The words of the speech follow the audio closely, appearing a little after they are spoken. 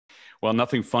Well,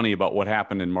 nothing funny about what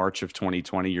happened in March of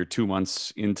 2020. You're 2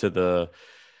 months into the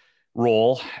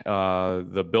role.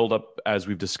 The buildup, as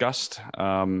we've discussed,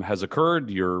 has occurred.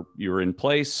 You're in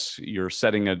place. You're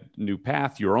setting a new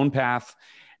path, your own path,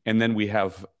 and then we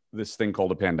have this thing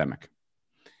called a pandemic.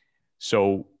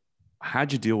 So,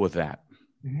 how'd you deal with that?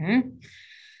 Mm-hmm.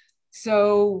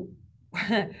 So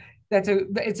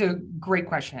it's a great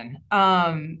question.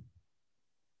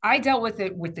 I dealt with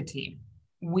it with the team.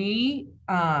 We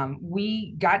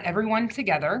got everyone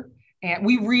together,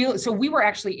 and so we were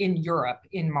actually in Europe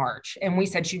in March, and we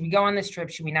said, should we go on this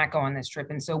trip? Should we not go on this trip?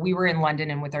 And so we were in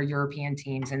London and with our European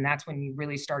teams, and that's when you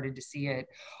really started to see it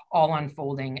all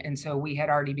unfolding. And so we had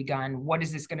already begun, what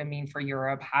is this going to mean for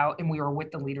Europe? How? And we were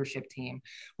with the leadership team.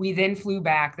 We then flew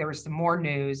back. There was some more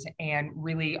news, and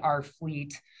really our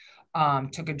fleet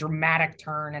took a dramatic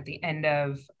turn at the end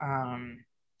of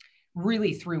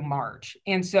really through March.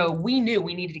 And so we knew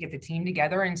we needed to get the team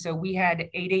together. And so we had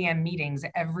 8 a.m. meetings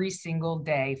every single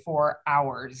day for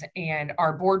hours. And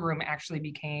our boardroom actually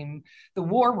became the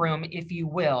war room, if you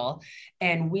will.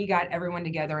 And we got everyone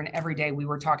together, and every day we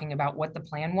were talking about what the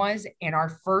plan was. And our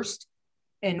first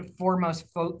and foremost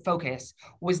focus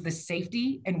was the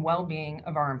safety and well-being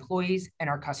of our employees and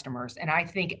our customers. And I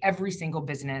think every single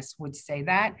business would say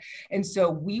that. And so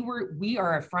we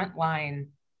are a frontline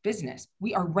business.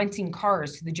 We are renting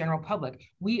cars to the general public.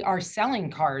 We are selling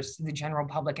cars to the general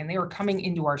public, and they are coming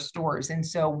into our stores. And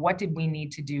so what did we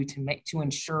need to do to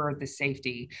ensure the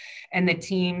safety? And the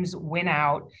teams went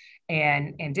out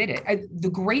and did it. The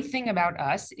great thing about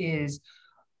us is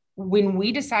when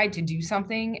we decide to do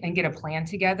something and get a plan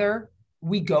together,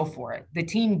 we go for it. The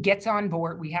team gets on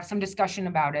board. We have some discussion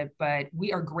about it, but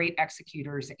we are great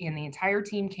executors, and the entire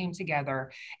team came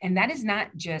together. And that is not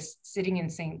just sitting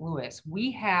in St. Louis.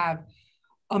 We have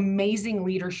amazing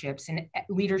leadership,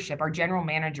 our general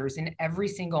managers in every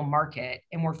single market,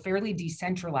 and we're fairly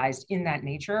decentralized in that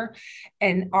nature.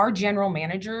 And our general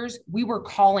managers, we were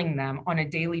calling them on a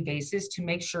daily basis to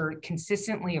make sure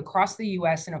consistently across the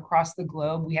US and across the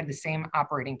globe, we had the same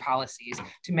operating policies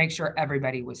to make sure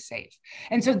everybody was safe.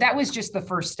 And so that was just the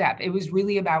first step. It was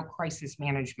really about crisis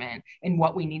management and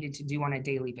what we needed to do on a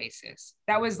daily basis.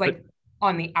 That was like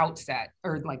on the outset,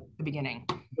 or like the beginning.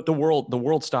 But the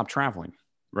world stopped traveling.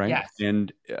 Right. Yes.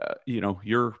 And,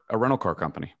 you're a rental car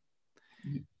company.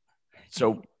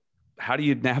 So how do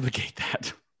you navigate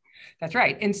that? That's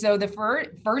right. And so the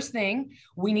first thing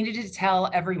we needed to tell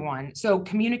everyone, so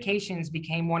communications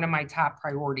became one of my top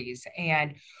priorities.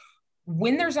 And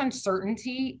when there's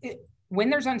uncertainty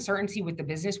with the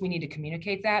business, we need to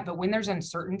communicate that. But when there's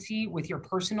uncertainty with your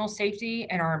personal safety,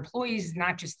 and our employees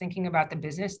not just thinking about the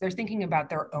business, they're thinking about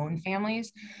their own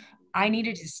families. I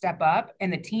needed to step up,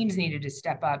 and the teams needed to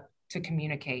step up to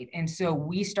communicate. And so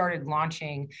we started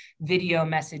launching video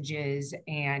messages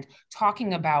and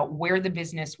talking about where the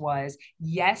business was.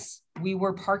 Yes, we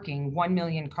were parking 1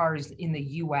 million cars in the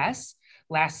US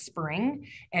last spring,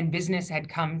 and business had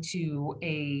come to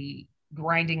a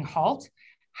grinding halt.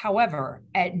 However,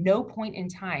 at no point in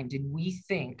time did we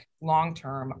think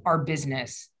long-term our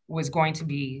business was going to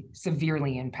be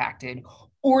severely impacted,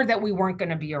 or that we weren't going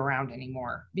to be around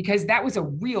anymore, because that was a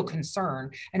real concern,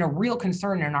 and a real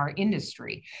concern in our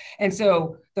industry. And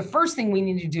so the first thing we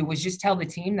needed to do was just tell the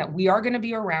team that we are going to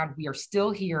be around, we are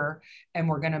still here, and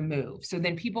we're going to move. So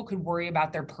then people could worry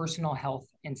about their personal health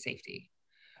and safety.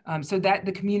 So that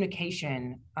the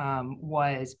communication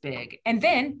was big. And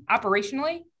then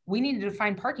operationally, we needed to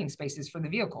find parking spaces for the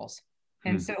vehicles.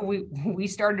 And so we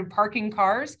started parking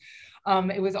cars.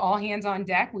 It was all hands on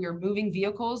deck. We were moving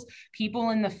vehicles, people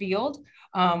in the field,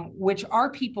 which our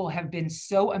people have been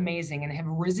so amazing and have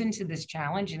risen to this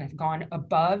challenge and have gone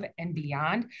above and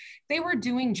beyond. They were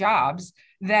doing jobs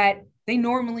that they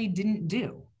normally didn't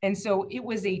do. And so it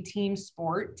was a team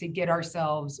sport to get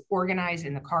ourselves organized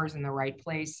in the cars in the right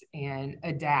place and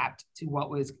adapt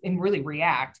to and really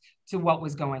react to what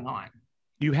was going on.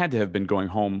 You had to have been going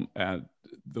home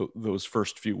those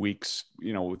first few weeks,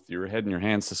 with your head in your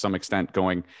hands to some extent,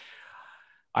 going,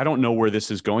 I don't know where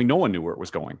this is going. No one knew where it was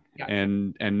going. Yeah.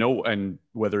 And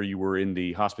whether you were in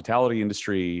the hospitality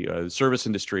industry, service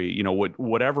industry,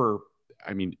 whatever,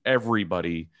 I mean,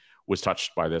 everybody was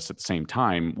touched by this at the same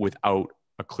time without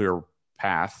a clear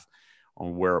path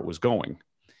on where it was going.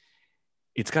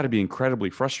 It's got to be incredibly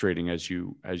frustrating as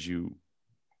you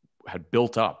had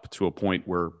built up to a point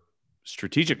where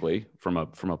strategically, from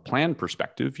a plan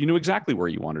perspective, you knew exactly where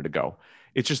you wanted to go.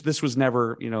 It's just, this was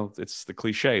never, it's the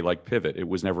cliche, like pivot. It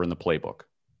was never in the playbook.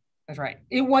 That's right.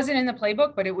 It wasn't in the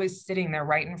playbook, but it was sitting there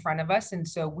right in front of us. And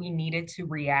so we needed to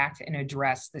react and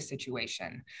address the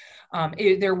situation.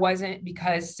 There wasn't,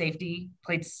 because safety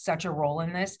played such a role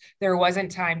in this, there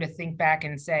wasn't time to think back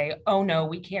and say, oh no,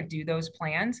 we can't do those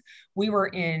plans. We were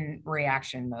in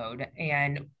reaction mode,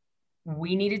 and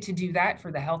we needed to do that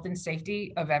for the health and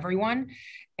safety of everyone.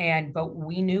 But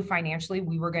we knew financially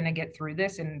we were going to get through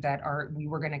this, and that we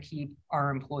were going to keep our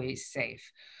employees safe.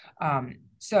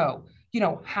 So,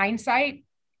 hindsight,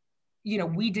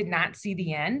 we did not see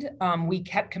the end. We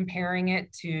kept comparing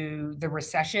it to the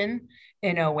recession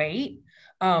in 2008,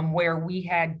 where we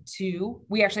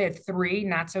actually had 3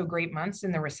 not so great months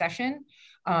in the recession.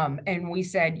 And we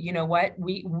said, you know what,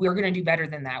 we're going to do better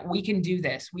than that. We can do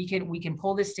this. We can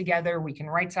pull this together. We can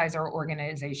right size our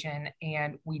organization.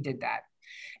 And we did that.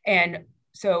 And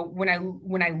so when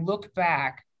I look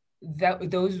back,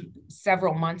 those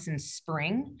several months in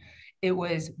spring,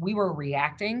 we were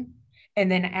reacting.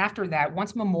 And then after that,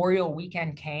 once Memorial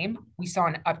Weekend came, we saw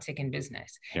an uptick in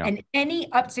business. Yeah. And any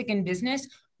uptick in business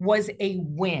was a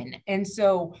win. And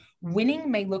so winning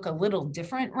may look a little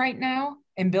different right now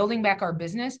and building back our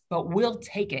business, but we'll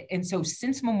take it. And so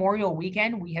since Memorial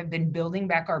Weekend, we have been building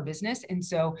back our business. And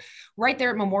so right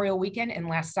there at Memorial Weekend and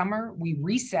last summer, we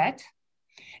reset.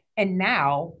 And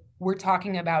now we're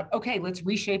talking about, okay, let's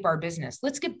reshape our business.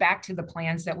 Let's get back to the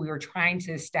plans that we were trying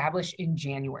to establish in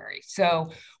January.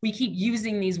 So we keep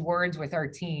using these words with our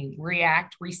team: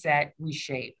 react, reset,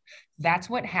 reshape. That's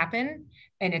what happened.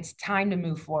 And it's time to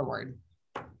move forward.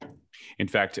 In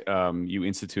fact, you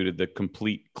instituted the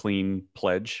Complete Clean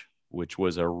Pledge, which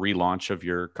was a relaunch of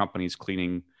your company's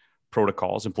cleaning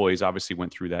protocols. Employees obviously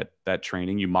went through that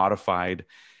training. You modified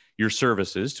your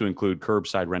services to include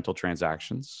curbside rental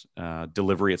transactions,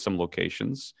 delivery at some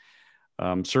locations,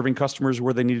 serving customers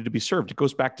where they needed to be served. It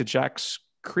goes back to Jack's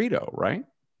credo, right?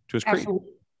 To his creed.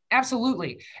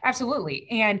 Absolutely.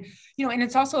 And, and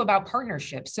it's also about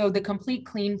partnerships. So the Complete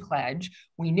Clean Pledge,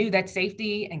 we knew that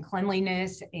safety and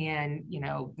cleanliness and,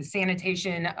 the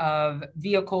sanitation of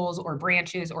vehicles or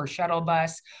branches or shuttle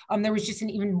bus, there was just an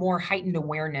even more heightened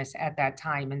awareness at that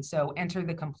time. And so enter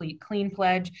the Complete Clean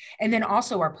Pledge. And then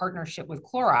also our partnership with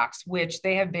Clorox, which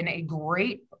they have been a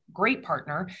great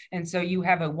partner. And so you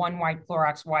have a one wipe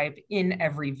Clorox wipe in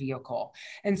every vehicle.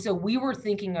 And so we were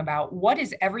thinking about what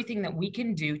is everything that we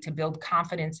can do to build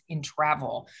confidence in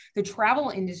travel. The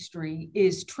travel industry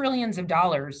is trillions of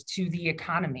dollars to the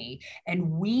economy,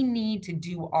 and we need to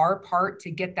do our part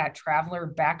to get that traveler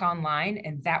back online.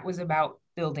 And that was about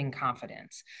building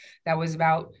confidence. That was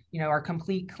about, our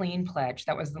Complete Clean Pledge.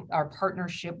 That was our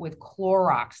partnership with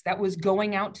Clorox. That was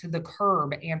going out to the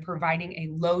curb and providing a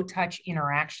low touch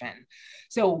interaction.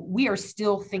 So we are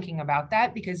still thinking about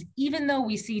that, because even though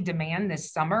we see demand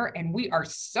this summer and we are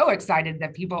so excited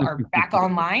that people are back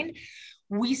online,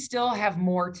 we still have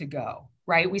more to go.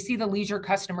 Right? We see the leisure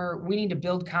customer. We need to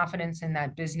build confidence in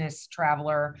that business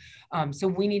traveler. So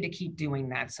we need to keep doing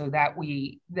that so that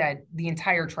the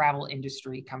entire travel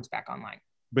industry comes back online.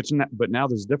 But now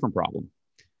there's a different problem.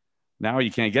 Now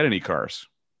you can't get any cars.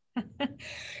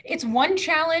 It's one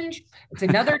challenge. It's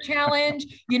another challenge.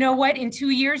 You know what? In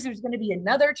 2 years, there's going to be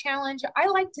another challenge. I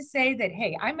like to say that,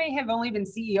 hey, I may have only been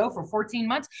CEO for 14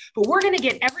 months, but we're going to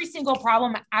get every single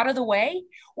problem out of the way.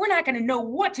 We're not going to know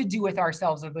what to do with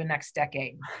ourselves over the next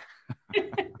decade.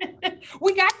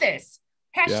 We got this.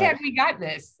 Hashtag we got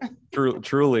this.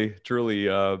 Truly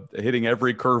hitting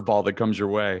every curveball that comes your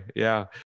way. Yeah.